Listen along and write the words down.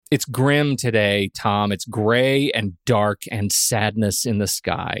It's grim today, Tom. It's gray and dark and sadness in the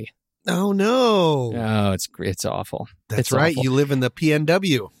sky. Oh, no. Oh, it's awful. That's right. Awful. You live in the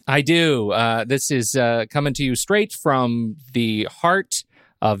PNW. I do. This is coming to you straight from the heart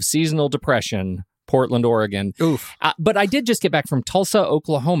of seasonal depression, Portland, Oregon. Oof. But I did just get back from Tulsa,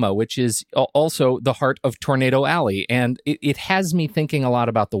 Oklahoma, which is also the heart of Tornado Alley. And it has me thinking a lot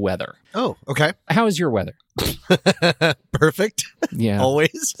about the weather. Oh, okay. How is your weather? Perfect. Yeah.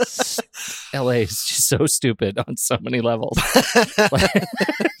 Always. LA is just so stupid on so many levels.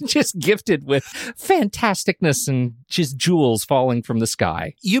 Just gifted with fantasticness and just jewels falling from the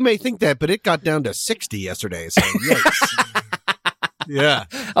sky. You may think that, but it got down to 60 yesterday. So, yikes. Yeah.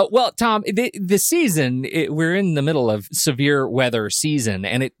 Well, Tom, the season, we're in the middle of severe weather season,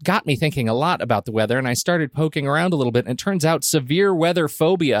 and it got me thinking a lot about the weather, and I started poking around a little bit, and it turns out severe weather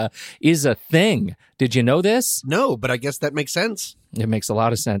phobia is a thing. Did you know this? No, but I guess that makes sense. It makes a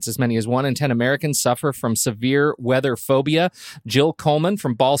lot of sense. As many as 1 in 10 Americans suffer from severe weather phobia. Jill Coleman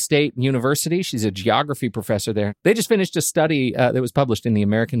from Ball State University, she's a geography professor there. They just finished a study that was published in the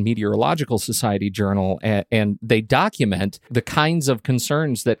American Meteorological Society Journal, and they document the kinds of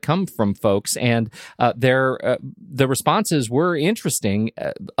concerns that come from folks, and the responses were interesting,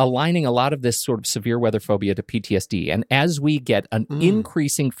 aligning a lot of this sort of severe weather phobia to PTSD. And as we get an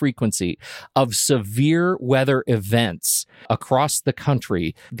increasing frequency of severe weather events across the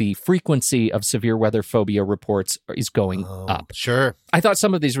country, the frequency of severe weather phobia reports is going up. Sure. I thought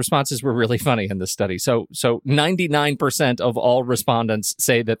some of these responses were really funny in this study. So 99% of all respondents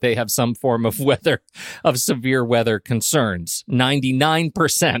say that they have some form of severe weather concerns.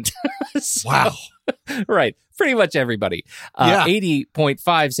 99%. Wow. Right. Pretty much everybody.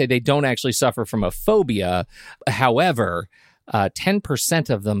 80.5 say they don't actually suffer from a phobia. However, 10%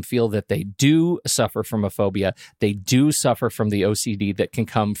 of them feel that they do suffer from a phobia. They do suffer from the OCD that can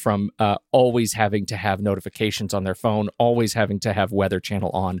come from always having to have notifications on their phone, always having to have Weather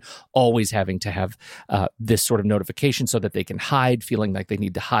Channel on, always having to have this sort of notification so that they can hide, feeling like they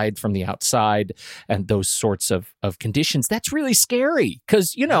need to hide from the outside, and those sorts of conditions. That's really scary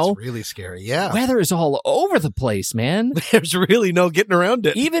because, That's really scary, yeah. Weather is all over the place, man. There's really no getting around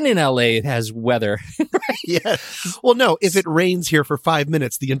it. Even in LA, it has weather. Yeah. Well, no, if it rains here for 5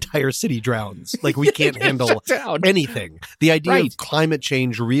 minutes, the entire city drowns. Like, we can't handle anything. The idea of climate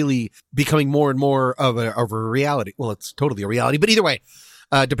change really becoming more and more of a reality. Well, it's totally a reality, but either way,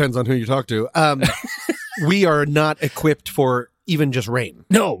 depends on who you talk to. We are not equipped for even just rain.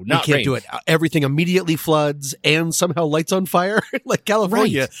 No, not we can't rain. do it. Everything immediately floods and somehow lights on fire. Like,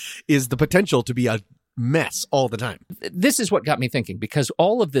 California is the potential to be a mess all the time. This is what got me thinking, because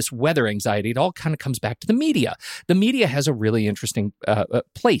all of this weather anxiety, it all kind of comes back to the media. The media has a really interesting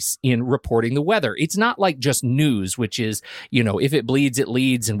place in reporting the weather. It's not like just news, which is, if it bleeds, it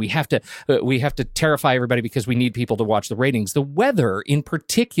leads, and we have to terrify everybody because we need people to watch the ratings. The weather, in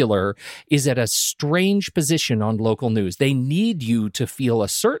particular, is at a strange position on local news. They need you to feel a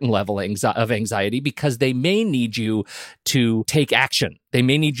certain level of anxiety because they may need you to take action. They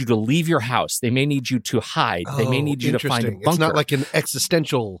may need you to leave your house. They may need you to hide. They may need you to find a bunker. It's not like an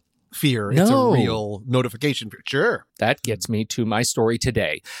existential fear. No. It's a real notification fear. Sure. That gets me to my story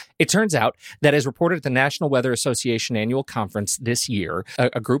today. It turns out that, as reported at the National Weather Association annual conference this year,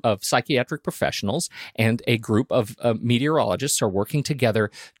 a group of psychiatric professionals and a group of meteorologists are working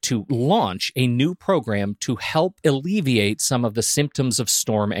together to launch a new program to help alleviate some of the symptoms of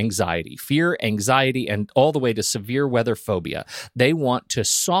storm anxiety, fear, anxiety, and all the way to severe weather phobia. They want to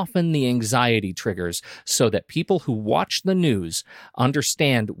soften the anxiety triggers so that people who watch the news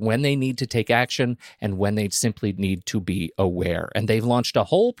understand when they need to take action and when they simply need to be aware. And they've launched a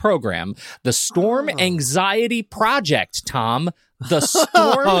whole program, the Storm Anxiety Project, Tom. The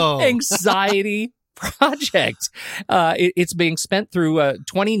Storm Anxiety Project. It's being spent through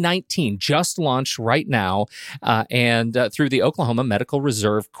 2019, just launched right now, and through the Oklahoma Medical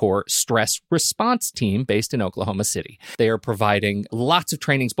Reserve Corps Stress Response Team based in Oklahoma City. They are providing lots of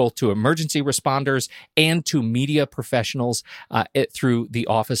trainings both to emergency responders and to media professionals through the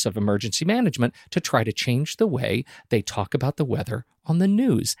Office of Emergency Management to try to change the way they talk about the weather on the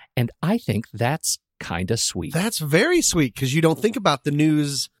news. And I think that's kind of sweet. That's very sweet, because you don't think about the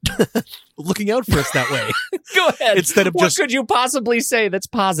news looking out for us that way. Go ahead. Instead of what could you possibly say that's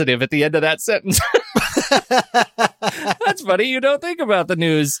positive at the end of that sentence? That's funny. You don't think about the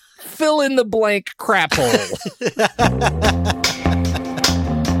news. Fill in the blank crap hole.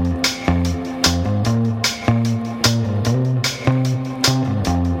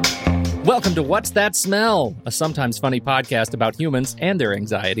 Welcome to What's That Smell? A sometimes funny podcast about humans and their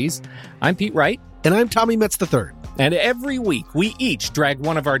anxieties. I'm Pete Wright. And I'm Tommy Metz III. And every week, we each drag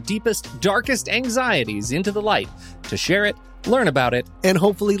one of our deepest, darkest anxieties into the light to share it, learn about it, and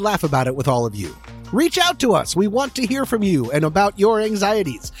hopefully laugh about it with all of you. Reach out to us. We want to hear from you and about your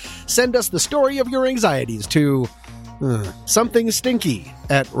anxieties. Send us the story of your anxieties to something stinky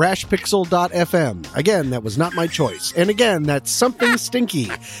at rashpixel.fm. Again, that was not my choice. And again, that's something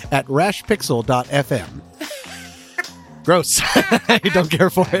stinky at rashpixel.fm. Gross. I don't care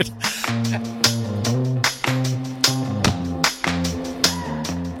for it.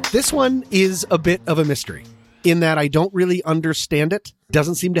 This one is a bit of a mystery in that I don't really understand it.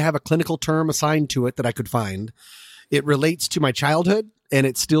 Doesn't seem to have a clinical term assigned to it that I could find. It relates to my childhood, and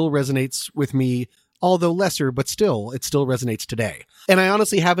it still resonates with me, although lesser, but still, it still resonates today. And I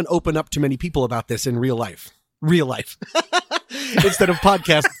honestly haven't opened up to many people about this in real life. Real life. Instead of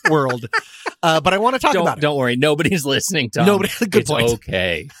podcast world. But I want to talk about it. Don't worry. Nobody's listening, Tom. Good point. It's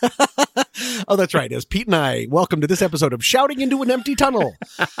okay. Oh, that's right. As Pete and I welcome to this episode of Shouting into an Empty Tunnel.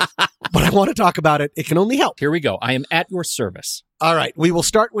 But I want to talk about it. It can only help. Here we go. I am at your service. All right. We will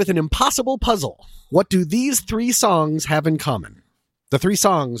start with an impossible puzzle. What do these 3 songs have in common? The 3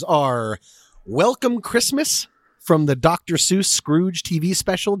 songs are Welcome Christmas from the Dr. Seuss Scrooge TV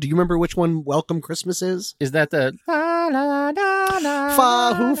special. Do you remember which one Welcome Christmas is? Is that the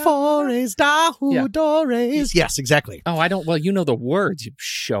Fa who fores da who dores? Yes, exactly. Oh, I don't. Well, you know the words, you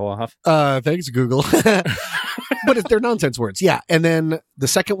show off. Thanks, Google. But they're nonsense words. Yeah. And then the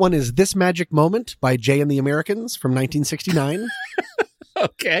second one is This Magic Moment by Jay and the Americans from 1969.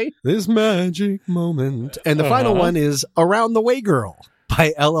 Okay. This magic moment. And the final one is Around the Way Girl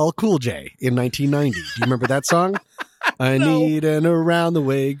by LL Cool J in 1990. Do you remember that song? I need an around the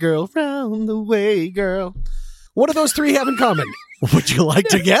way girl, round the way girl. What do those 3 have in common? Would you like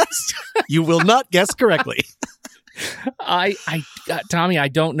to guess? You will not guess correctly. Tommy, I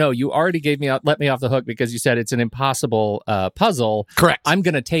don't know. You already let me off the hook because you said it's an impossible puzzle. Correct. I'm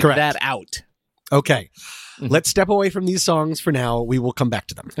going to take that out. Okay. Let's step away from these songs for now. We will come back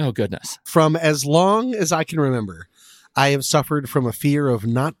to them. Oh, goodness. From as long as I can remember, I have suffered from a fear of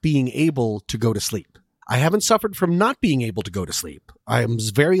not being able to go to sleep. I haven't suffered from not being able to go to sleep. I am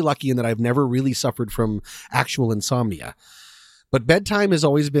very lucky in that I've never really suffered from actual insomnia. But bedtime has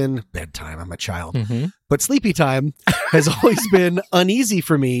always been bedtime. I'm a child. Mm-hmm. But sleepy time has always been uneasy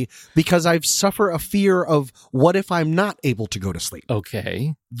for me because I've suffered a fear of what if I'm not able to go to sleep.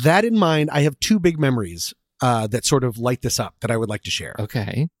 Okay. That in mind, I have 2 big memories that sort of light this up that I would like to share.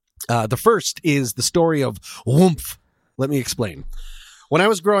 Okay. The first is the story of Woomph. Let me explain. When I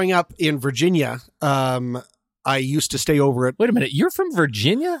was growing up in Virginia, I used to stay over at... Wait a minute. You're from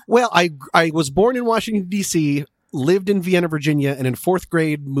Virginia? Well, I was born in Washington, D.C., lived in Vienna, Virginia, and in 4th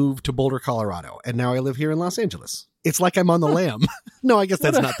grade moved to Boulder, Colorado. And now I live here in Los Angeles. It's like I'm on the lam. No, I guess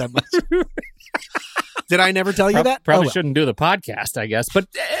that's not that much. Did I never tell you that? Probably shouldn't do the podcast, I guess. But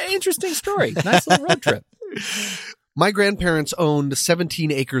interesting story. Nice little road trip. My grandparents owned 17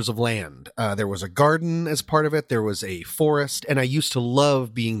 acres of land. There was a garden as part of it. There was a forest, and I used to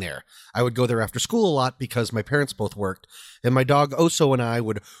love being there. I would go there after school a lot because my parents both worked, and my dog Oso and I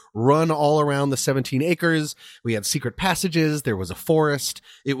would run all around the 17 acres. We had secret passages. There was a forest.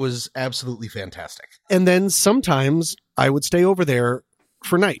 It was absolutely fantastic. And then sometimes I would stay over there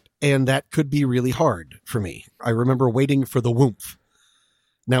for night, and that could be really hard for me. I remember waiting for the woomph.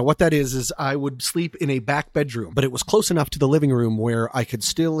 Now, what that is I would sleep in a back bedroom, but it was close enough to the living room where I could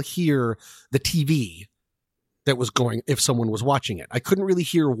still hear the TV that was going if someone was watching it. I couldn't really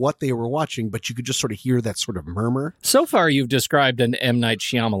hear what they were watching, but you could just sort of hear that sort of murmur. So far, you've described an M. Night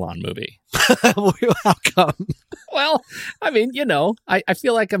Shyamalan movie. How come? Well, I mean, I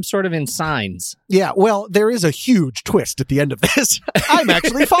feel like I'm sort of in Signs. Yeah, well, there is a huge twist at the end of this. I'm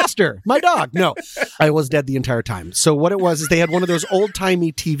actually Foster, my dog. No, I was dead the entire time. So what it was is they had one of those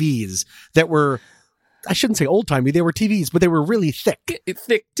old-timey TVs that were... I shouldn't say old-timey. They were TVs, but they were really thick.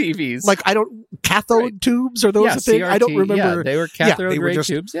 Thick TVs. Like, cathode tubes? Are those a thing? CRT, I don't remember. Yeah, they were cathode ray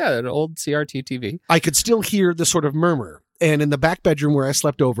tubes. Yeah, an old CRT TV. I could still hear the sort of murmur. And in the back bedroom where I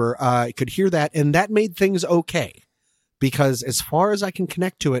slept over, I could hear that. And that made things okay. Because as far as I can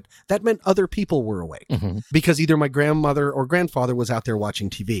connect to it, that meant other people were awake. Mm-hmm. Because either my grandmother or grandfather was out there watching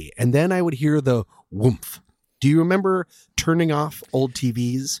TV. And then I would hear the woomph. Do you remember turning off old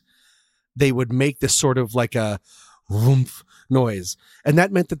TVs? They would make this sort of like a woomph noise. And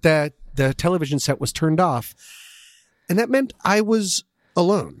that meant that the television set was turned off. And that meant I was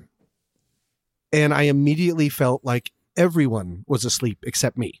alone. And I immediately felt like everyone was asleep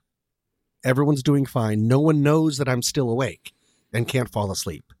except me. Everyone's doing fine. No one knows that I'm still awake and can't fall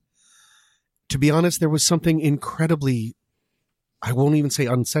asleep. To be honest, there was something incredibly, I won't even say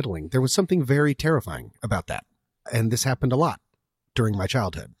unsettling. There was something very terrifying about that. And this happened a lot during my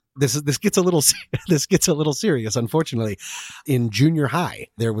childhood. This gets a little serious, unfortunately. In junior high,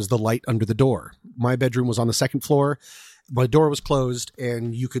 there was the light under the door. My bedroom was on the second floor. My door was closed,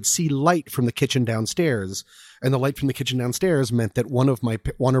 and you could see light from the kitchen downstairs. And the light from the kitchen downstairs meant that one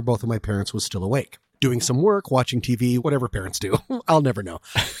or both of my parents was still awake, doing some work, watching TV, whatever parents do. I'll never know.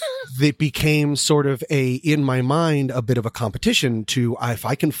 It became sort of in my mind, a bit of a competition to, if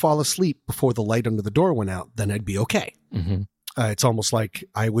I can fall asleep before the light under the door went out, then I'd be okay. Mm-hmm. It's almost like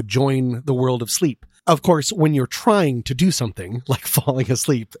I would join the world of sleep. Of course, when you're trying to do something like falling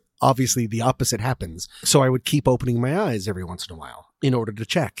asleep, obviously the opposite happens. So I would keep opening my eyes every once in a while in order to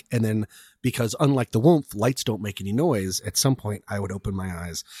check. And then, because unlike the Woomph, lights don't make any noise, at some point I would open my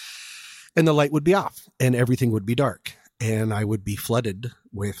eyes and the light would be off and everything would be dark. And I would be flooded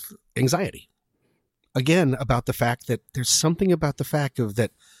with anxiety. Again, about the fact that there's something about the fact of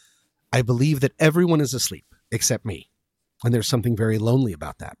that I believe that everyone is asleep except me. And there's something very lonely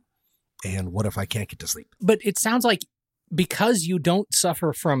about that. And what if I can't get to sleep? But it sounds like because you don't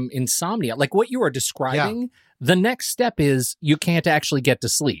suffer from insomnia, like what you are describing, the next step is you can't actually get to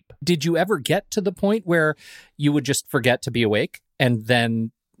sleep. Did you ever get to the point where you would just forget to be awake and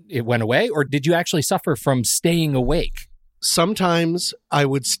then it went away? Or did you actually suffer from staying awake? Sometimes I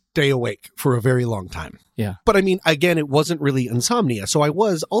would stay awake for a very long time. Yeah. But I mean, again, it wasn't really insomnia. So I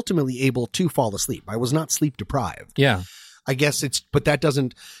was ultimately able to fall asleep. I was not sleep deprived. Yeah. I guess but that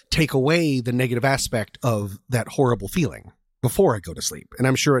doesn't take away the negative aspect of that horrible feeling before I go to sleep. And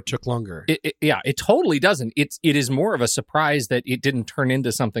I'm sure it took longer. It totally doesn't. It is more of a surprise that it didn't turn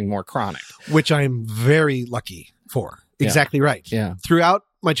into something more chronic. Which I'm very lucky for. Exactly right. Yeah. Throughout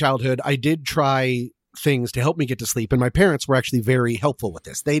my childhood, I did try things to help me get to sleep. And my parents were actually very helpful with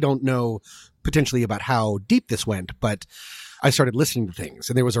this. They don't know potentially about how deep this went, but I started listening to things.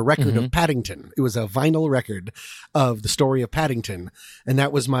 And there was a record of Paddington. It was a vinyl record of the story of Paddington. And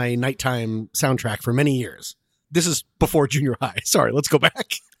that was my nighttime soundtrack for many years. This is before junior high. Sorry, let's go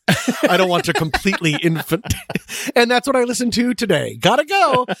back. I don't want to completely And that's what I listen to today. Gotta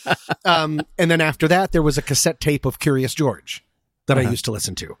go. And then after that, there was a cassette tape of Curious George that I used to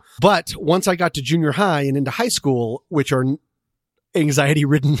listen to. But once I got to junior high and into high school, which are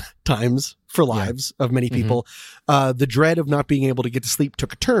anxiety-ridden times for lives of many people, the dread of not being able to get to sleep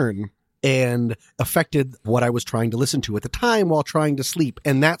took a turn and affected what I was trying to listen to at the time while trying to sleep.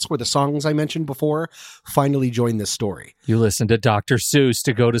 And that's where the songs I mentioned before finally joined this story. You listened to Dr. Seuss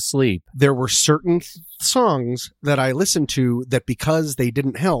to go to sleep. There were certain songs that I listened to that, because they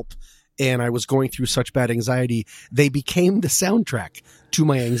didn't help and I was going through such bad anxiety, they became the soundtrack to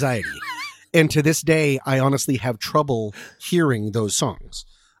my anxiety. And to this day, I honestly have trouble hearing those songs.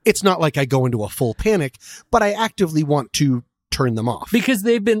 It's not like I go into a full panic, but I actively want to turn them off. Because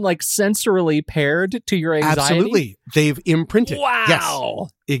they've been like sensorily paired to your anxiety? Absolutely. They've imprinted. Wow.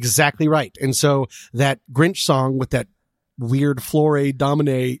 Yes, exactly right. And so that Grinch song with that weird Flore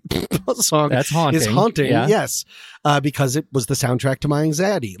Domine song is haunting. Yes, because it was the soundtrack to my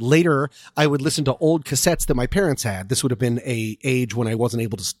anxiety. Later, I would listen to old cassettes that my parents had. This would have been a age when I wasn't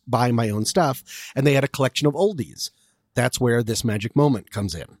able to buy my own stuff, and they had a collection of oldies. That's where this magic moment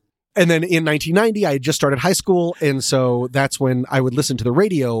comes in. And then in 1990, I had just started high school, and so that's when I would listen to the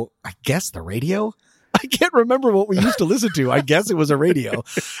radio. I guess the radio? I can't remember what we used to listen to. I guess it was a radio,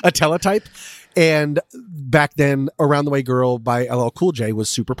 a teletype. And back then, Around the Way Girl by LL Cool J was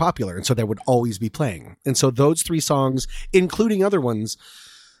super popular, and so that would always be playing. And so those three songs, including other ones,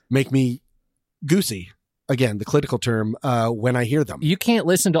 make me goosey. Again, the clinical term, when I hear them. You can't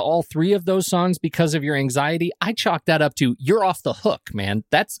listen to all three of those songs because of your anxiety. I chalk that up to you're off the hook, man.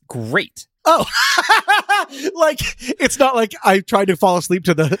 That's great. Oh, like, it's not like I tried to fall asleep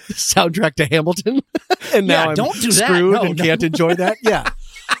to the soundtrack to Hamilton and now I'm screwed and can't enjoy that. Yeah.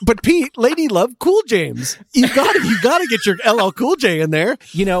 But Pete, Lady Love, Cool James, you gotta get your LL Cool J in there.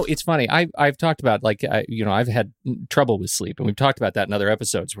 You know, it's funny. I've talked about I've had trouble with sleep, and we've talked about that in other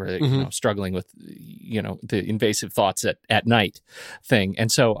episodes where struggling with the invasive thoughts at night thing.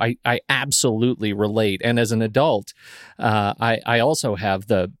 And so I absolutely relate. And as an adult, I also have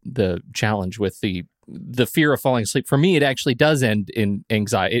the challenge with the fear of falling asleep. For me, it actually does end in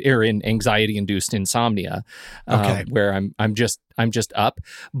anxiety or in anxiety-induced insomnia, where I'm just up.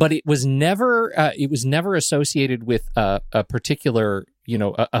 But it was never associated with a particular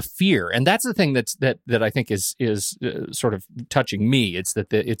a fear, and that's the thing that I think is sort of touching me. It's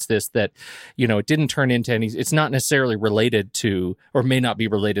that it didn't turn into any. It's not necessarily related to, or may not be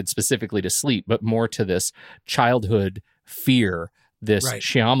related specifically to sleep, but more to this childhood fear. This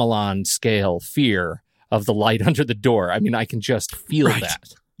Shyamalan scale fear of the light under the door. I mean, I can just feel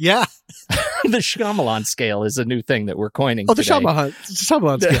that. Yeah. The Shyamalan scale is a new thing that we're coining. Oh, the today.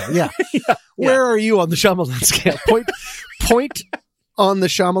 Shyamalan scale. Yeah. Yeah. Where are you on the Shyamalan scale? Point on the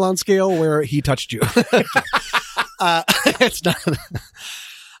Shyamalan scale where he touched you. It's not.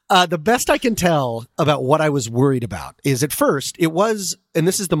 The best I can tell about what I was worried about is at first it was, and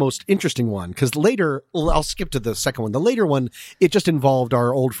this is the most interesting one, because later, I'll skip to the second one. The later one, it just involved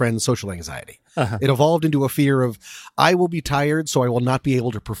our old friend's social anxiety. Uh-huh. It evolved into a fear of, I will be tired, so I will not be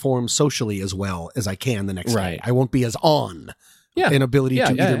able to perform socially as well as I can the next day. I won't be as on. Yeah. An ability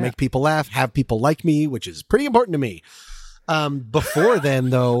to either make people laugh, have people like me, which is pretty important to me. Before then,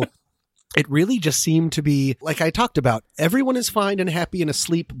 though, it really just seemed to be, like I talked about, everyone is fine and happy and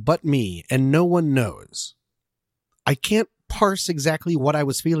asleep but me, and no one knows. I can't parse exactly what I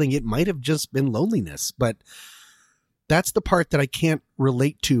was feeling. It might have just been loneliness, but that's the part that I can't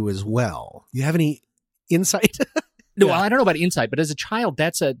relate to as well. You have any insight? No, well, I don't know about insight, but as a child,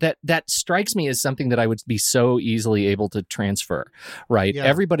 that strikes me as something that I would be so easily able to transfer, right? Yeah.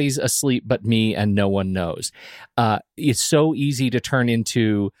 Everybody's asleep but me, and no one knows. It's so easy to turn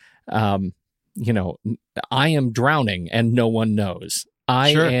into, I am drowning and no one knows. I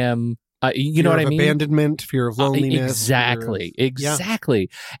am, you know what I mean? Abandonment, fear of loneliness. Exactly.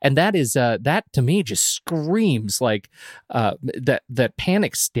 And that is, that to me just screams like that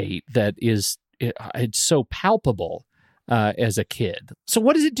panic state that is, it's so palpable as a kid. So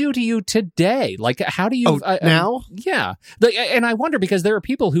what does it do to you today? Like, how do you... now? Yeah. And I wonder, because there are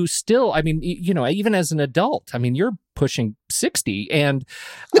people who still, I mean, even as an adult, I mean, you're pushing 60, and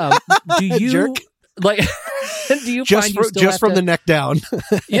do you... Jerk. Like, do you just from the neck down?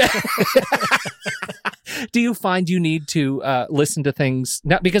 Yeah. Do you find you need to listen to things?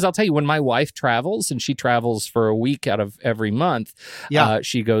 Now, because I'll tell you, when my wife travels, and she travels for a week out of every month,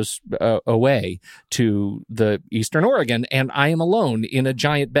 she goes away to the Eastern Oregon, and I am alone in a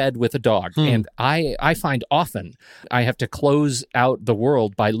giant bed with a dog. And I find often I have to close out the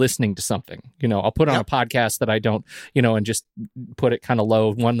world by listening to something. I'll put on a podcast that I don't, and just put it kind of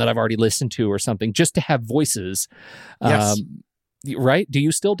low, one that I've already listened to or something, just to have voices. Yes. Right? Do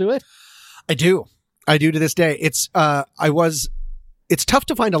you still do it? I do to this day. It's tough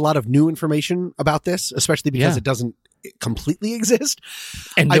to find a lot of new information about this, especially because it doesn't completely exist.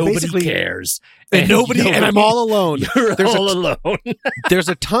 And nobody cares. And I'm all alone. You're all alone. There's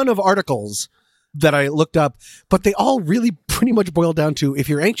a ton of articles that I looked up, but they all really pretty much boil down to, if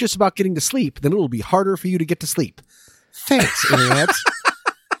you're anxious about getting to sleep, then it'll be harder for you to get to sleep. Thanks, Internet.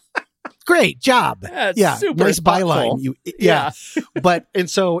 Great job. That's super nice byline. And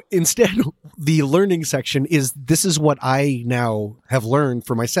so instead, the learning section is, this is what I now have learned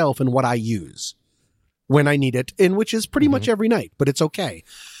for myself and what I use when I need it, and which is pretty much every night, but it's okay.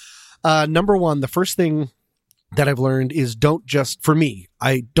 Number one, the first thing that I've learned is don't just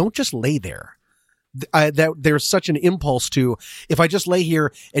lay there. There's such an impulse to, if I just lay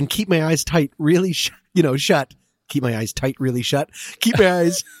here and keep my eyes tight, really, shut. Keep my eyes tight, really shut. Keep my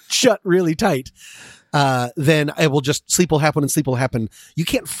eyes shut, really tight. Then sleep will happen and sleep will happen. You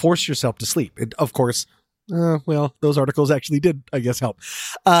can't force yourself to sleep. Of course, those articles actually did, I guess, help.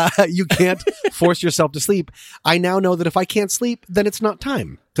 You can't force yourself to sleep. I now know that if I can't sleep, then it's not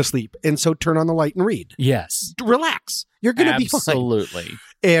time to sleep. And so turn on the light and read. Yes. Relax. You're going to be fine. Absolutely.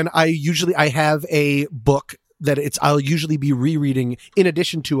 And I have a book that I'll usually be rereading. In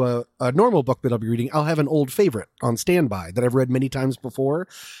addition to a normal book that I'll be reading, I'll have an old favorite on standby that I've read many times before.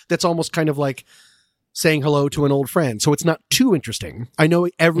 That's almost kind of like saying hello to an old friend. So it's not too interesting. I know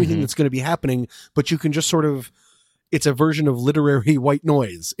everything that's going to be happening, but you can just sort of, it's a version of literary white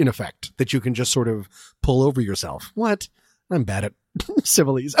noise, in effect, that you can just sort of pull over yourself. What? I'm bad at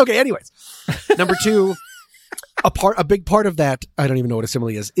similes. Okay, anyways. Number two, a big part of that, I don't even know what a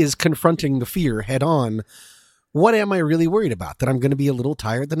simile is confronting the fear head on. What am I really worried about? That I'm going to be a little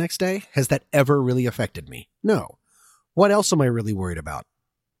tired the next day? Has that ever really affected me? No. What else am I really worried about?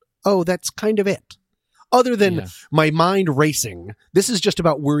 Oh, that's kind of it. Other than my mind racing, this is just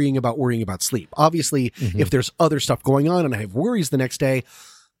about worrying about sleep. Obviously, if there's other stuff going on and I have worries the next day,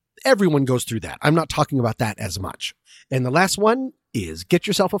 everyone goes through that. I'm not talking about that as much. And the last one is get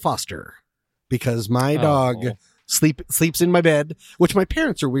yourself a foster, because my dog sleeps in my bed, which my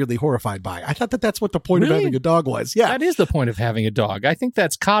parents are weirdly horrified by. I thought that's what the point of having a dog was. Yeah. That is the point of having a dog. I think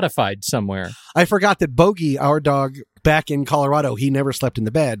that's codified somewhere. I forgot that Bogey, our dog back in Colorado, he never slept in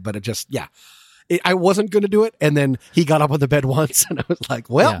the bed, but it just, I wasn't going to do it. And then he got up on the bed once and I was like,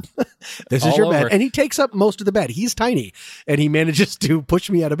 this is your bed. And he takes up most of the bed. He's tiny and he manages to push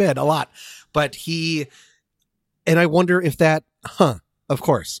me out of bed a lot. But and I wonder if that, of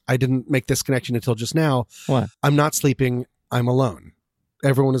course, I didn't make this connection until just now. What? I'm not sleeping. I'm alone.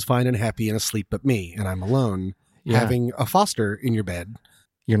 everyone is fine and happy and asleep but me, and I'm alone. Yeah. Having a foster in your bed.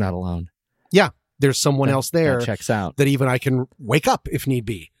 You're not alone. Yeah. There's someone else there that checks out. that even I can wake up if need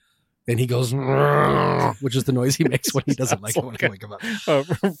be. And he goes, which is the noise he makes when he doesn't like it when I wake him up.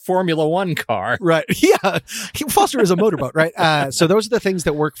 A Formula One car. Right. Yeah. Foster is a motorboat, right? So those are the things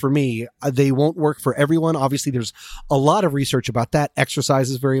that work for me. They won't work for everyone. Obviously, there's a lot of research about that.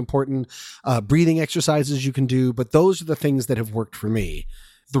 Exercise is very important. Breathing exercises you can do. But those are the things that have worked for me.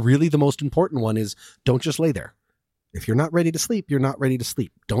 The most important one is don't just lay there. If you're not ready to sleep, you're not ready to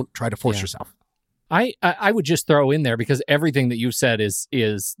sleep. Don't try to force yourself. I would just throw in there, because everything that you said is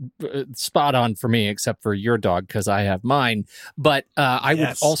spot on for me, except for your dog, because I have mine. But I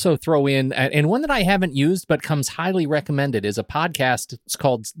would also throw in, and one that I haven't used but comes highly recommended, is a podcast. It's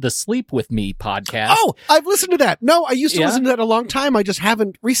called the Sleep With Me podcast. Oh, I've listened to that. No, I used to listen to that a long time. I just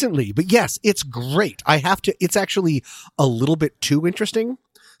haven't recently. But yes, it's great. It's actually a little bit too interesting.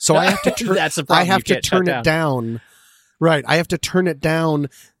 So I have to turn. That's the problem. I have to turn it down. Right. I have to turn it down.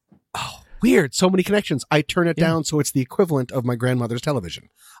 Oh. Weird. So many connections. I turn it down so it's the equivalent of my grandmother's television.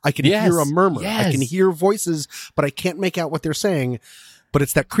 I can hear a murmur. Yes. I can hear voices, but I can't make out what they're saying. But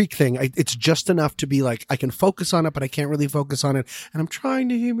it's that creak thing. It's just enough to be like, I can focus on it, but I can't really focus on it. And I'm trying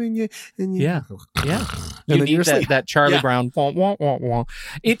to hear you. Yeah. You need that Charlie Brown. Wah, wah, wah, wah.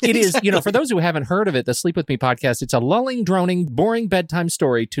 It is, for those who haven't heard of it, the Sleep With Me podcast, it's a lulling, droning, boring bedtime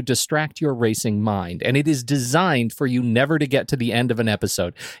story to distract your racing mind. And it is designed for you never to get to the end of an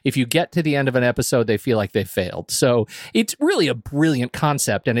episode. If you get to the end of an episode, they feel like they failed. So it's really a brilliant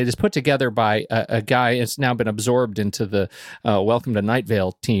concept. And it is put together by a guy. It's now been absorbed into the Welcome to Night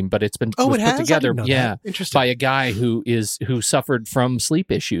Vale team, but it's been put together by a guy who suffered from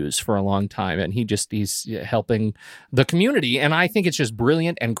sleep issues for a long time, and he's helping the community. And I think it's just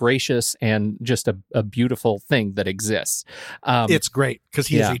brilliant and gracious and just a beautiful thing that exists. It's great because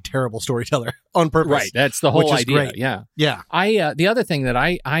he is a terrible storyteller on purpose. Right, that's the whole idea. Great. Yeah. The other thing that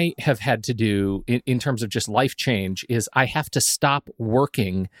I have had to do in terms of just life change is I have to stop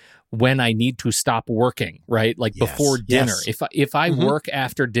working when I need to stop working, right? Like before dinner. If I work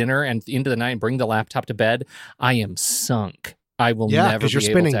after dinner and into the night and bring the laptop to bed, I am sunk. I will never be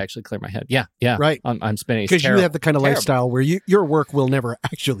able to actually clear my head. Yeah. Right. I'm spinning. Because you have the kind of lifestyle where your work will never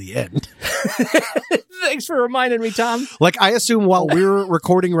actually end. Thanks for reminding me, Tom. Like, I assume while we're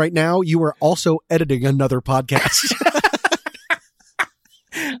recording right now, you are also editing another podcast.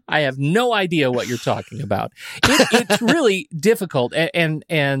 I have no idea what you're talking about. It's really difficult, and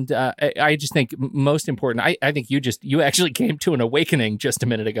I just think most important. I think you actually came to an awakening just a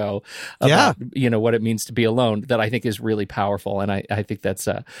minute ago about what it means to be alone. That I think is really powerful, and I think that's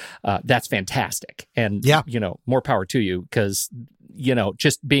fantastic. And more power to you, because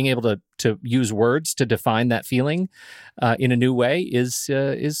just being able to use words to define that feeling in a new way is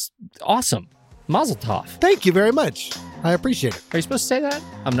awesome. Mazel tov. Thank you very much. I appreciate it. Are you supposed to say that?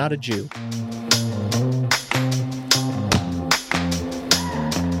 I'm not a Jew.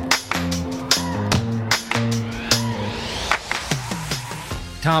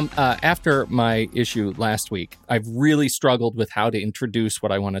 Tom, after my issue last week, I've really struggled with how to introduce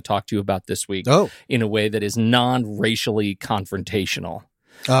what I want to talk to you about this week in a way that is non-racially confrontational.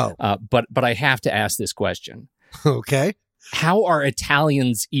 But I have to ask this question. Okay. How are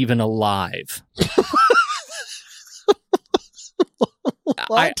Italians even alive?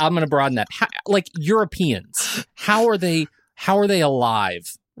 I'm going to broaden that. Like Europeans, how are they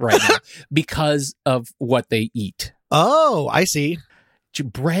alive right now? Because of what they eat. Oh, I see.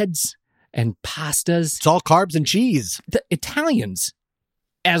 Breads and pastas. It's all carbs and cheese. The Italians,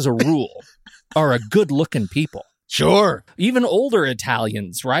 as a rule, are a good-looking people. Sure. Even older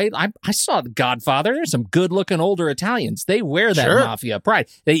Italians, right? I saw The Godfather. There's some good-looking older Italians. They wear that mafia pride.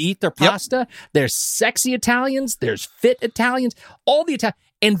 They eat their pasta. Yep. There's sexy Italians. There's fit Italians. All the Italians.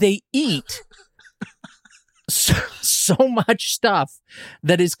 And they eat so much stuff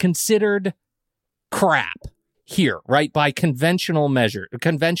that is considered crap here, right? By conventional measure,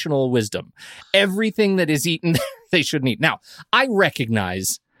 conventional wisdom. Everything that is eaten, they shouldn't eat. Now, I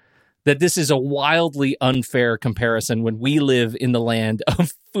recognize that this is a wildly unfair comparison when we live in the land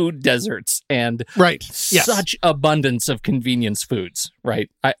of food deserts and such abundance of convenience foods, right?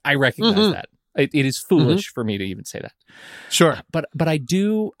 I recognize that. It is foolish for me to even say that. Sure. But I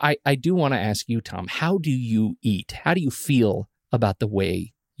do want to ask you, Tom, how do you eat? How do you feel about the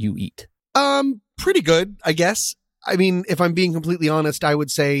way you eat? Pretty good, I guess. I mean, if I'm being completely honest, I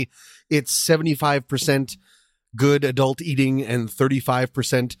would say it's 75% good adult eating and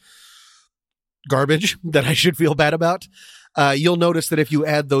 35% garbage that I should feel bad about. You'll notice that if you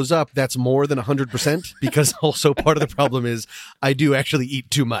add those up, that's more than 100%, because also part of the problem is I do actually eat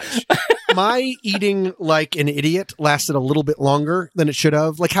too much. My eating like an idiot lasted a little bit longer than it should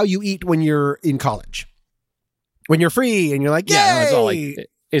have. Like how you eat when you're in college. When you're free and you're like, yay! Yeah,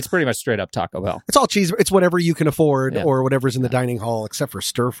 it's pretty much straight up Taco Bell. It's all cheese. It's whatever you can afford or whatever's in the dining hall, except for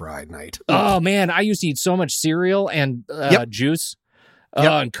stir fry night. Oh, man. I used to eat so much cereal and juice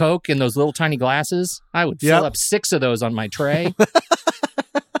and Coke in those little tiny glasses. I would fill up 6 of those on my tray.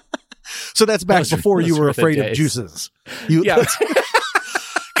 So that's back before you were afraid of juices.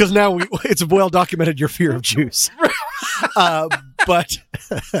 Because now it's well documented your fear of juice. But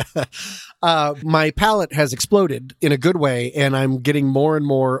my palate has exploded in a good way, and I'm getting more and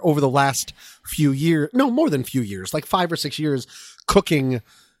more over the last few years. No, more than few years, like 5 or 6 years, cooking.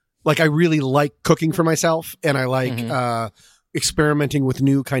 Like I really like cooking for myself, and I like experimenting with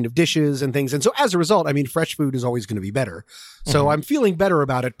new kind of dishes and things. And so as a result, I mean, fresh food is always going to be better. So I'm feeling better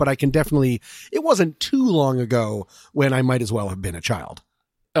about it, but I can definitely. It wasn't too long ago when I might as well have been a child.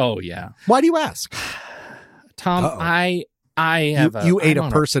 Oh yeah. Why do you ask? Tom, I have you ate a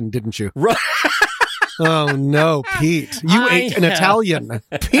person, didn't you? Oh no, Pete. You ate an Italian.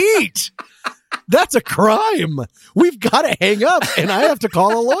 Pete! That's a crime. We've got to hang up and I have to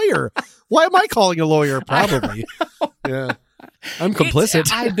call a lawyer. Why am I calling a lawyer? Probably. Yeah. I'm complicit.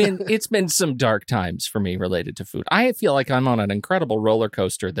 It's been some dark times for me related to food. I feel like I'm on an incredible roller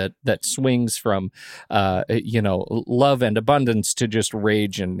coaster that swings from, love and abundance to just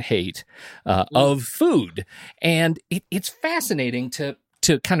rage and hate of food. And it's fascinating to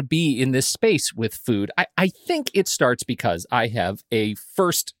kind of be in this space with food. I think it starts because I have a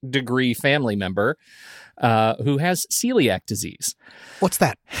first degree family member who has celiac disease. What's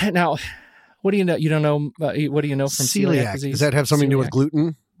that? Now, what do you know? You don't know? What do you know from celiac disease? Does that have something to do with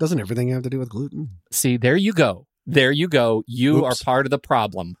gluten? Doesn't everything have to do with gluten? See, there you go. You are part of the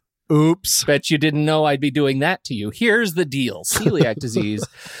problem. Oops. Bet you didn't know I'd be doing that to you. Here's the deal. Celiac disease,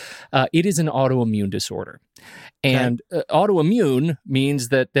 it is an autoimmune disorder. And autoimmune means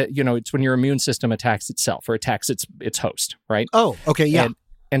that it's when your immune system attacks itself or attacks its host, right? Oh, okay, yeah.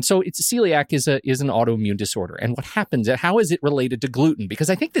 And so celiac is an autoimmune disorder. And what happens, how is it related to gluten? Because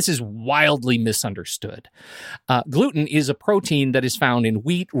I think this is wildly misunderstood. Gluten is a protein that is found in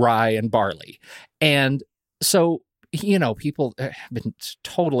wheat, rye, and barley. And so, people have been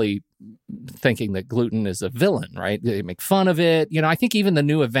totally thinking that gluten is a villain, right? They make fun of it. I think even the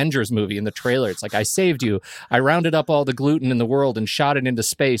new Avengers movie in the trailer, it's like, I saved you. I rounded up all the gluten in the world and shot it into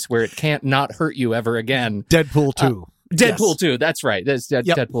space where it can't not hurt you ever again. Deadpool 2. Deadpool 2, that's right. That's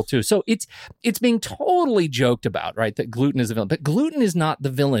Deadpool 2. So it's being totally joked about, right? That gluten is a villain. But gluten is not the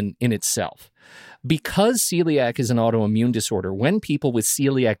villain in itself. Because celiac is an autoimmune disorder, when people with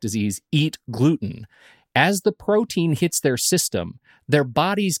celiac disease eat gluten, as the protein hits their system, their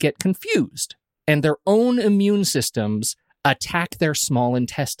bodies get confused and their own immune systems attack their small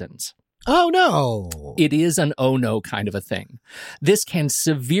intestines. Oh, no. It is an oh no kind of a thing. This can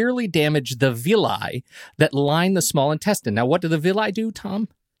severely damage the villi that line the small intestine. Now, what do the villi do, Tom?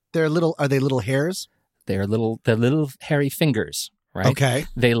 Are they little hairs? They're little hairy fingers, right? Okay.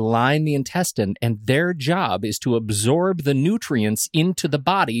 They line the intestine, and their job is to absorb the nutrients into the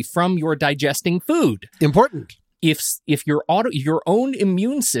body from your digesting food. Important. If your own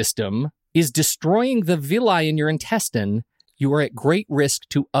immune system is destroying the villi in your intestine, you are at great risk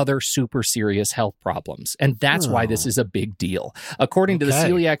to other super serious health problems. And that's why this is a big deal. According to the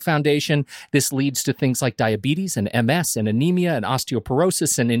Celiac Foundation, this leads to things like diabetes and MS and anemia and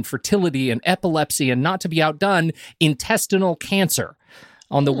osteoporosis and infertility and epilepsy and, not to be outdone, intestinal cancer.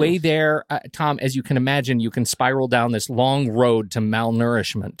 On the way there, Tom, as you can imagine, you can spiral down this long road to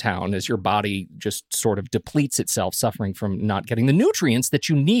malnourishment town as your body just sort of depletes itself, suffering from not getting the nutrients that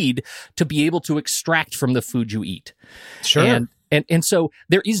you need to be able to extract from the food you eat. Sure. And so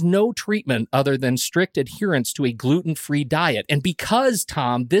there is no treatment other than strict adherence to a gluten-free diet. And because,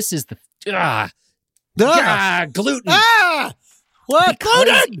 Tom, this is the... gluten. What?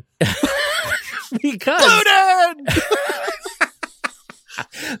 Gluten! Because... Gluten!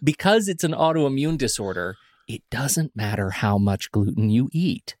 Because it's an autoimmune disorder, it doesn't matter how much gluten you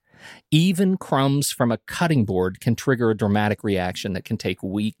eat. Even crumbs from a cutting board can trigger a dramatic reaction that can take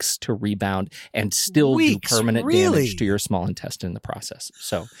weeks to rebound and still do permanent damage to your small intestine in the process.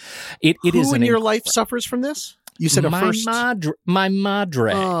 So it is Who in your life suffers from this? You said my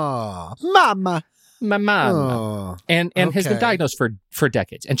madre. Oh, mama. my mom, and has been okay. diagnosed for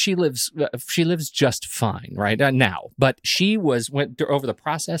decades, and she lives just fine right now. But she went over the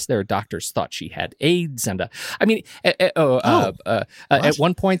process. Their doctors thought she had AIDS, and at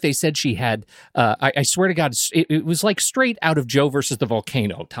one point they said she had. I swear to God, it was like straight out of Joe versus the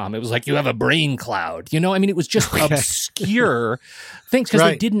volcano. Tom, it was like you have a brain cloud. It was just obscure things because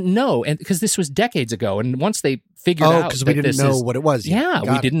they didn't know, and because this was decades ago, and once they figured out because we didn't know what it was yet.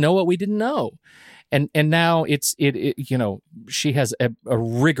 Yeah, we didn't know what we didn't know. And now she has a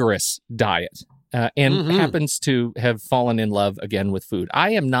rigorous diet and happens to have fallen in love again with food.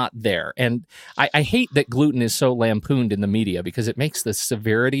 I am not there. And I hate that gluten is so lampooned in the media because it makes the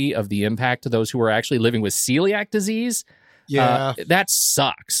severity of the impact to those who are actually living with celiac disease. Yeah. That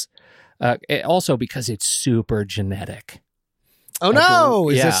sucks. Also because it's super genetic. Oh, no.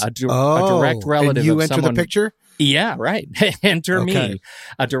 Is this a direct relative and you of enter someone... the picture? Yeah, right. Enter me.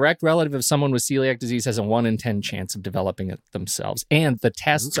 A direct relative of someone with celiac disease has a 1 in 10 chance of developing it themselves. And the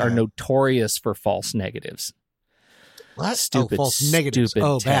tests are notorious for false negatives. What? Stupid, false negatives.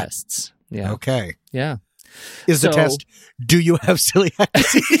 Stupid Bad. tests. Yeah. Okay. Yeah. Is the test, do you have celiac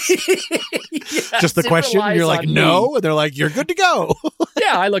disease? Yes, just the question. You're like, no. And they're like, you're good to go.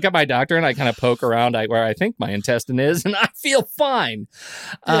 Yeah, I look at my doctor and I kind of poke around where I think my intestine is, and I feel fine.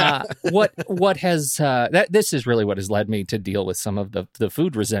 What has this is really what has led me to deal with some of the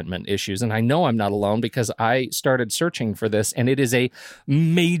food resentment issues, and I know I'm not alone because I started searching for this, and it is a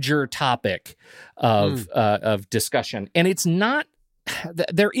major topic of discussion, and it's not.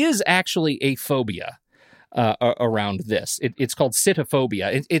 There is actually a phobia around this. It's called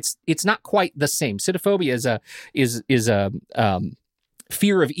sitophobia. It's not quite the same. Sitophobia is a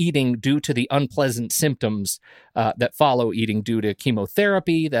fear of eating due to the unpleasant symptoms that follow eating due to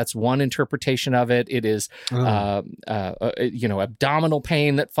chemotherapy. That's one interpretation of it. It is abdominal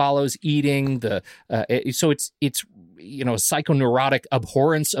pain that follows eating. So it's psychoneurotic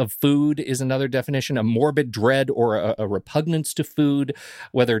abhorrence of food is another definition, a morbid dread or a repugnance to food,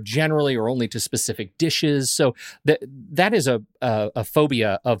 whether generally or only to specific dishes. So that is a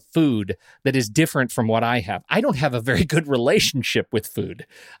phobia of food that is different from what I have. I don't have a very good relationship with food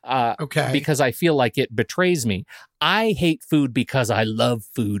because I feel like it betrays me. I hate food because I love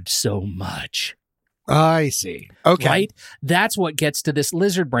food so much. I see. Okay. Right? That's what gets to this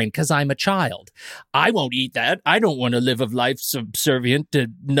lizard brain because I'm a child. I won't eat that. I don't want to live a life subservient to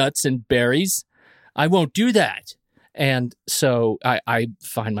nuts and berries. I won't do that. And so I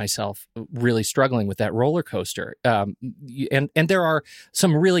find myself really struggling with that roller coaster. And there are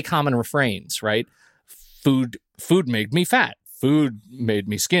some really common refrains, right? Food made me fat. Food made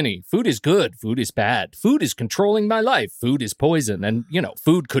me skinny. Food is good. Food is bad. Food is controlling my life. Food is poison. And,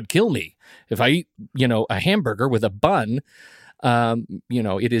 food could kill me. If I eat, a hamburger with a bun,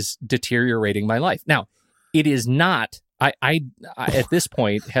 it is deteriorating my life. Now, it is not, I at this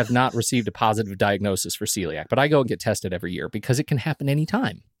point have not received a positive diagnosis for celiac, but I go and get tested every year because it can happen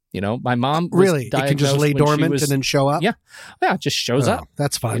anytime. My mom was really? It can just lay dormant and then show up? Yeah. Yeah, it just shows up.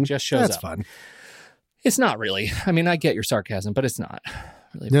 That's fun. It just shows That's up. Fun. It's not really. I mean, I get your sarcasm, but it's not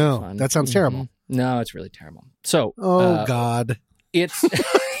really fun. That sounds terrible. No, it's really terrible. So, God, it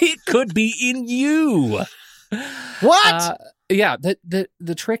could be in you. What? Yeah.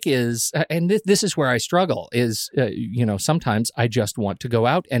 The trick is, and this is where I struggle. Is sometimes I just want to go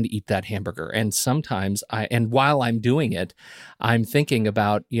out and eat that hamburger, and sometimes while I'm doing it, I'm thinking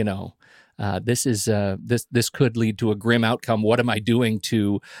about this could lead to a grim outcome. What am I doing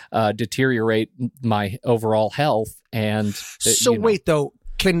to deteriorate my overall health? And wait though,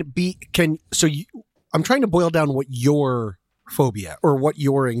 I'm trying to boil down what your phobia or what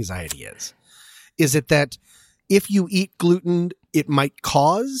your anxiety is. Is it that if you eat gluten, it might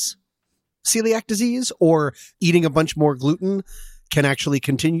cause celiac disease, or eating a bunch more gluten can actually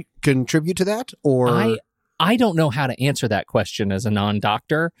contribute to that? Or I don't know how to answer that question as a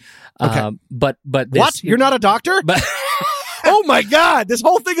non-doctor. Okay. But what? You're not a doctor? But oh my God, this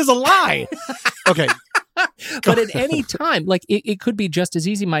whole thing is a lie. Okay. But at any time, like it could be just as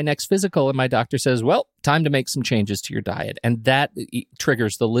easy. My next physical and my doctor says, well, time to make some changes to your diet. And that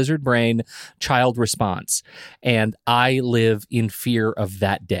triggers the lizard brain child response. And I live in fear of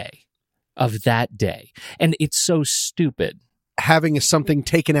that day. And it's so stupid. Having something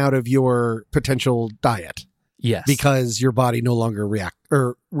taken out of your potential diet. Yes. Because your body no longer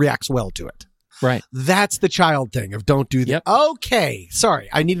reacts well to it. Right. That's the child thing of don't do that. Yep. Okay. Sorry.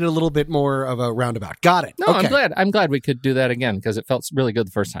 I needed a little bit more of a roundabout. Got it. No, okay. I'm glad we could do that again because it felt really good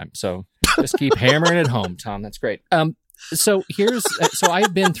the first time. So just keep hammering it home, Tom. That's great. So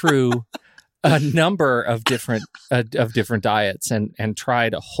I've been through a number of different diets and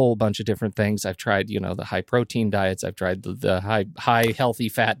tried a whole bunch of different things. I've tried, the high protein diets. I've tried the high healthy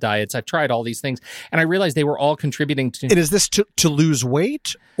fat diets. I've tried all these things, and I realized they were all contributing to. And is this to lose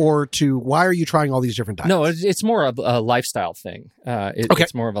weight, or why are you trying all these different diets? No, it's more of a lifestyle thing. Okay.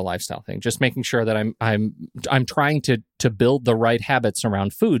 It's more of a lifestyle thing. Just making sure that I'm trying to build the right habits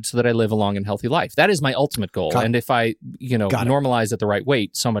around food so that I live a long and healthy life. That is my ultimate goal. And if I normalize at the right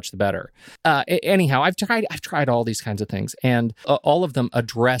weight, so much the better. Anyhow, I've tried all these kinds of things, and all of them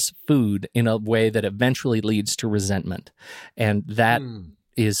address food in a way that eventually leads to resentment, and that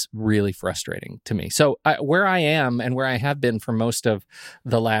is really frustrating to me. So where I am and where I have been for most of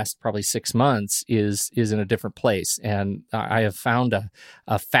the last probably 6 months is in a different place, and I have found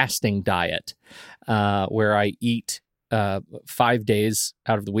a fasting diet where I eat 5 days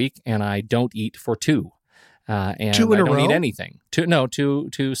out of the week, and I don't eat for 2. And 2 in a row? I don't eat anything.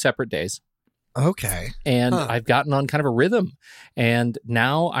 Two separate days. Okay. And I've gotten on kind of a rhythm, and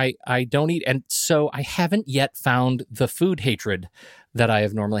now I don't eat. And so I haven't yet found the food hatred that I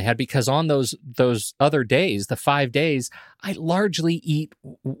have normally had, because on those other days, the 5 days, I largely eat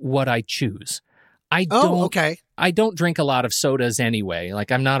what I choose. I don't drink a lot of sodas anyway.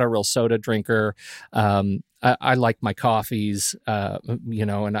 Like, I'm not a real soda drinker. I like my coffees,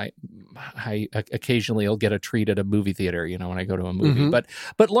 and I occasionally will get a treat at a movie theater, when I go to a movie. Mm-hmm.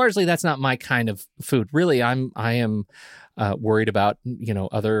 But largely that's not my kind of food. Really, I am worried about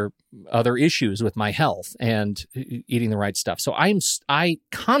other issues with my health and eating the right stuff. So I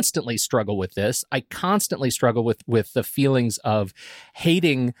constantly struggle with this. I constantly struggle with the feelings of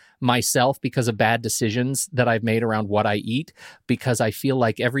hating myself because of bad decisions that I've made around what I eat, because I feel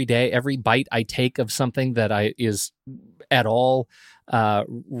like every day, every bite I take of something that is at all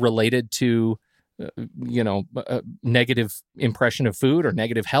related to a negative impression of food or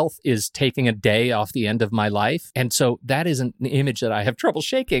negative health is taking a day off the end of my life. And so that is an image that I have trouble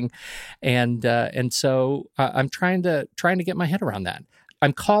shaking. And so I'm trying to get my head around that.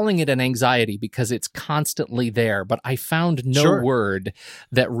 I'm calling it an anxiety because it's constantly there, but I found no word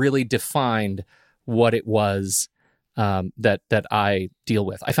that really defined what it was that I deal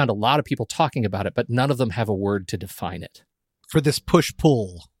with. I found a lot of people talking about it, but none of them have a word to define it. For this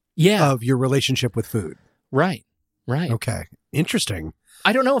push-pull of your relationship with food. Right. Okay. Interesting.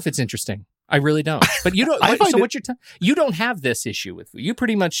 I don't know if it's interesting. I really don't. But you don't. You don't have this issue with food. You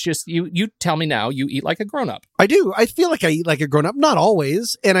pretty much just you tell me now you eat like a grown-up. I do. I feel like I eat like a grown-up. Not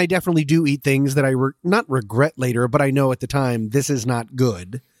always, and I definitely do eat things that I not regret later, but I know at the time this is not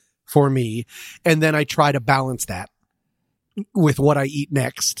good for me, and then I try to balance that with what I eat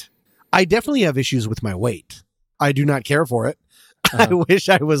next. I definitely have issues with my weight. I do not care for it. I wish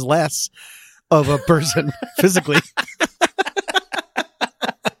I was less of a person physically.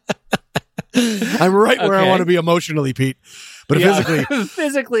 I'm right where I want to be emotionally, Pete. But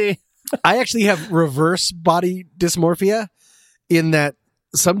physically, I actually have reverse body dysmorphia in that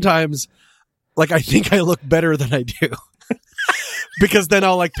sometimes, like, I think I look better than I do. Because then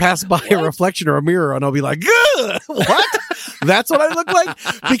I'll pass by a reflection or a mirror and I'll be like, what? That's what I look like?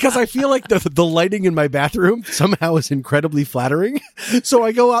 Because I feel like the lighting in my bathroom somehow is incredibly flattering. So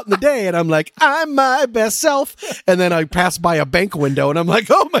I go out in the day and I'm like, I'm my best self. And then I pass by a bank window and I'm like,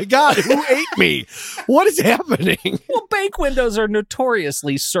 oh my God, who ate me? What is happening? Well, bank windows are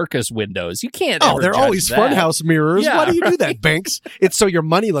notoriously circus windows. You can't. They're always funhouse mirrors. Yeah, why do you do that, banks? It's so your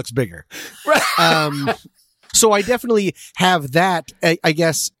money looks bigger. Right. So I definitely have that. I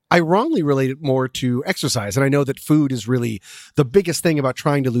guess I wrongly relate it more to exercise. And I know that food is really the biggest thing about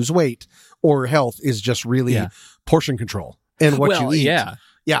trying to lose weight or health is just really portion control and what you eat.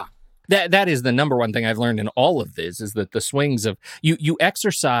 Yeah. That is the number one thing I've learned in all of this, is that the swings of you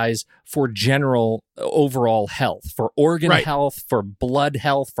exercise for general overall health, for organ health, for blood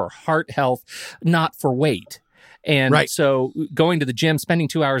health, for heart health, not for weight. And so going to the gym, spending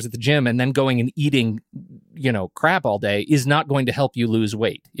 2 hours at the gym and then going and eating, crap all day is not going to help you lose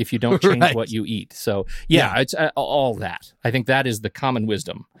weight if you don't change what you eat. So it's all that. I think that is the common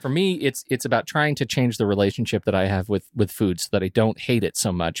wisdom. For me, it's about trying to change the relationship that I have with food so that I don't hate it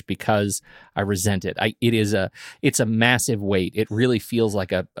so much because I resent it. It's a massive weight. It really feels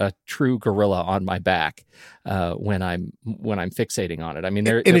like a true gorilla on my back when I'm fixating on it. I mean,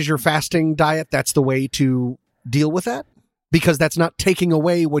 is your fasting diet, that's the way to deal with that? Because that's not taking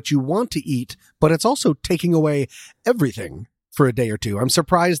away what you want to eat, but it's also taking away everything for a day or two. I'm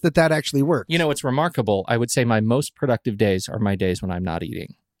surprised that actually works. It's remarkable. I would say my most productive days are my days when I'm not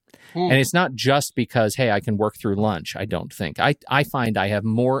eating. And it's not just because, hey, I can work through lunch, I don't think. I find I have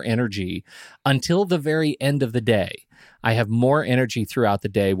more energy until the very end of the day. I have more energy throughout the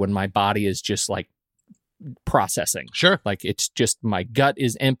day when my body is just like processing. Sure. Like it's just my gut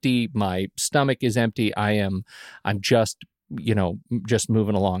is empty, my stomach is empty. I'm just just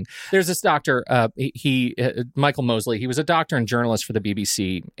moving along. There's this doctor, Michael Mosley. He was a doctor and journalist for the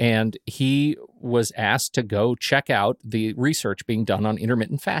BBC, and he was asked to go check out the research being done on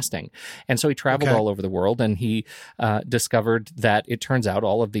intermittent fasting. And so he traveled all over the world, and he discovered that it turns out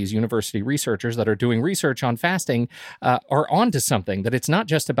all of these university researchers that are doing research on fasting are onto something, that it's not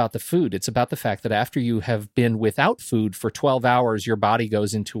just about the food. It's about the fact that after you have been without food for 12 hours, your body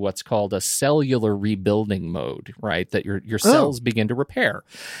goes into what's called a cellular rebuilding mode, right? That your cells begin to repair.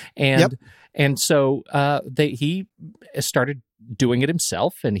 And so he started doing it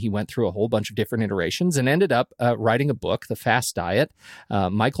himself, and he went through a whole bunch of different iterations and ended up writing a book, The Fast Diet.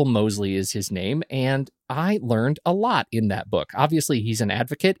 Michael Mosley is his name, and I learned a lot in that book. Obviously, he's an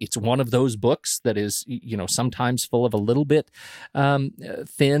advocate. It's one of those books that is, sometimes full of a little bit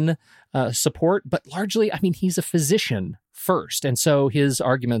thin support, but largely, I mean, he's a physician first. And so his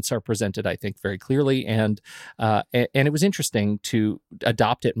arguments are presented, I think, very clearly. And it was interesting to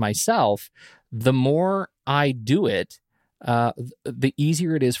adopt it myself. The more I do it, the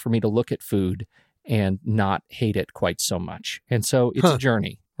easier it is for me to look at food and not hate it quite so much. And so it's a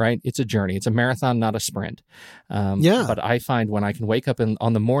journey, right? It's a journey. It's a marathon, not a sprint. But I find when I can wake up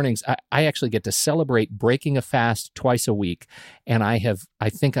on the mornings, I actually get to celebrate breaking a fast twice a week. And I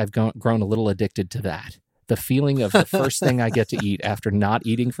think I've grown a little addicted to that. The feeling of the first thing I get to eat after not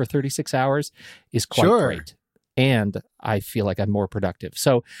eating for 36 hours is quite great. And I feel like I'm more productive.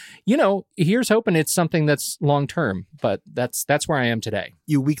 So, here's hoping it's something that's long term, but that's where I am today.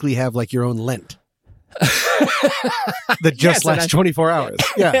 You weekly have like your own Lent that just lasts 24 hours.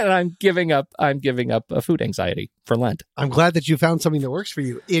 Yeah. And I'm giving up food anxiety for Lent. I'm glad that you found something that works for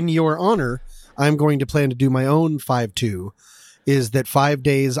you. In your honor, I'm going to plan to do my own 5-2. Is that 5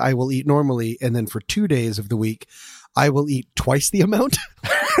 days I will eat normally, and then for 2 days of the week, I will eat twice the amount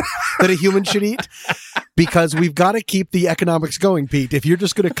that a human should eat, because we've got to keep the economics going, Pete. If you're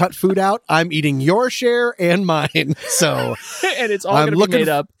just going to cut food out, I'm eating your share and mine. So, and it's all going to be made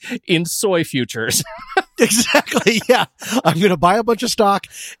up in soy futures. Exactly. Yeah. I'm going to buy a bunch of stock,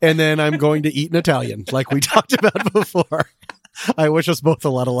 and then I'm going to eat an Italian like we talked about before. I wish us both a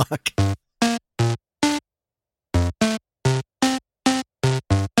lot of luck.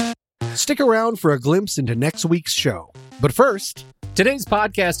 Stick around for a glimpse into next week's show. But first, today's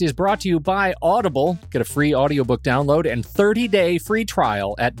podcast is brought to you by Audible. Get a free audiobook download and 30-day free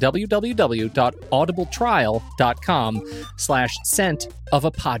trial at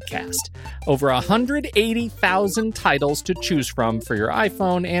www.audibletrial.com/scent-of-a-podcast. Over 180,000 titles to choose from for your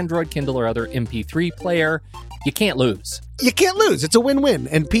iPhone, Android, Kindle, or other MP3 player. You can't lose. You can't lose. It's a win-win.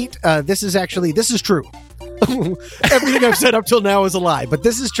 And Pete, this is true. Everything I've said up till now is a lie, but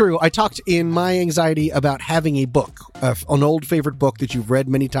this is true. I talked in my anxiety about having a book, an old favorite book that you've read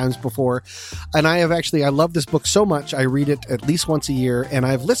many times before. And I love this book so much. I read it at least once a year, and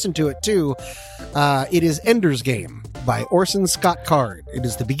I've listened to it too. It is Ender's Game by Orson Scott Card. It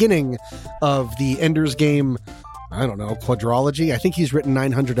is the beginning of the Ender's Game, I don't know, quadrology. I think he's written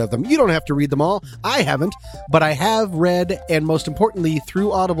 900 of them. You don't have to read them all. I haven't, but I have read, and most importantly,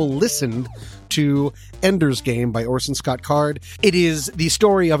 through Audible, listened to Ender's Game by Orson Scott Card. It is the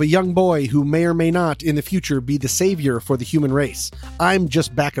story of a young boy who may or may not in the future be the savior for the human race. I'm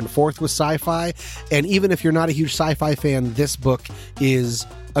just back and forth with sci-fi, and even if you're not a huge sci-fi fan, this book is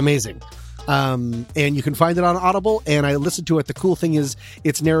amazing. And you can find it on Audible, and I listened to it. The cool thing is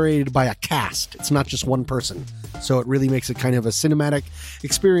it's narrated by a cast. It's not just one person. So it really makes it kind of a cinematic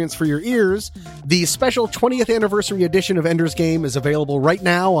experience for your ears. The special 20th anniversary edition of Ender's Game is available right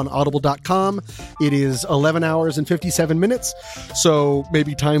now on audible.com. It is 11 hours and 57 minutes. So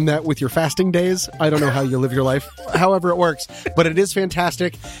maybe time that with your fasting days. I don't know how you live your life, however it works, but it is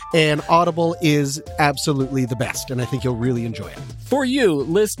fantastic. And Audible is absolutely the best. And I think you'll really enjoy it. For you,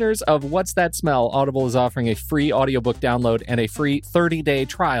 listeners of What's That Smell, Audible is offering a free audiobook download and a free 30-day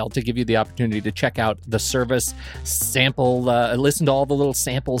trial to give you the opportunity to check out the service, sample, listen to all the little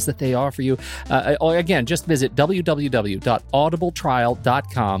samples that they offer you. Again, just visit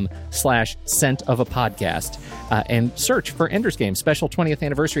www.audibletrial.com/scent-of-a-podcast and search for Ender's Game Special 20th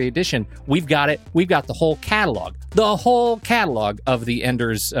Anniversary Edition. We've got it. We've got the whole catalog of the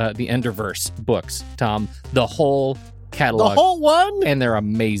Enderverse books, Tom. The whole catalog. The whole one? And they're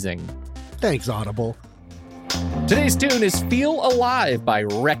amazing. Thanks, Audible. Today's tune is Feel Alive by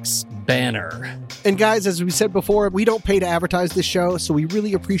Rex banner. And guys, as we said before, we don't pay to advertise this show, so we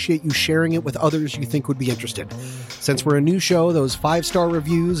really appreciate you sharing it with others you think would be interested. Since we're a new show, those 5-star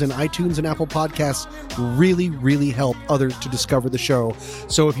reviews in iTunes and Apple Podcasts really, really help others to discover the show.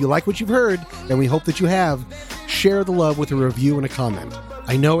 So if you like what you've heard, and we hope that you have, share the love with a review and a comment.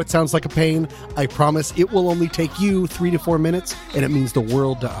 I know it sounds like a pain. I promise it will only take you 3 to 4 minutes, and it means the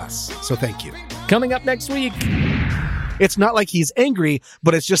world to us. So thank you. Coming up next week. It's not like he's angry,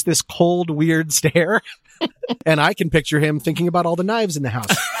 but it's just this cold, weird stare. And I can picture him thinking about all the knives in the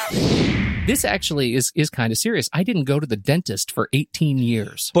house. This actually is kind of serious. I didn't go to the dentist for 18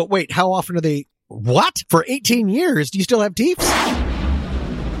 years. But wait, how often are they... What? For 18 years? Do you still have teeth?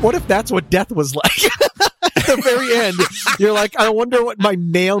 What if that's what death was like? At the very end, you're like, I wonder what my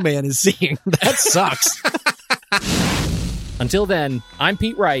mailman is seeing. That sucks. Until then, I'm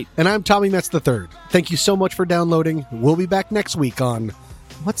Pete Wright. And I'm Tommy Metz III. Thank you so much for downloading. We'll be back next week on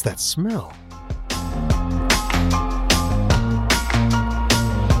What's That Smell?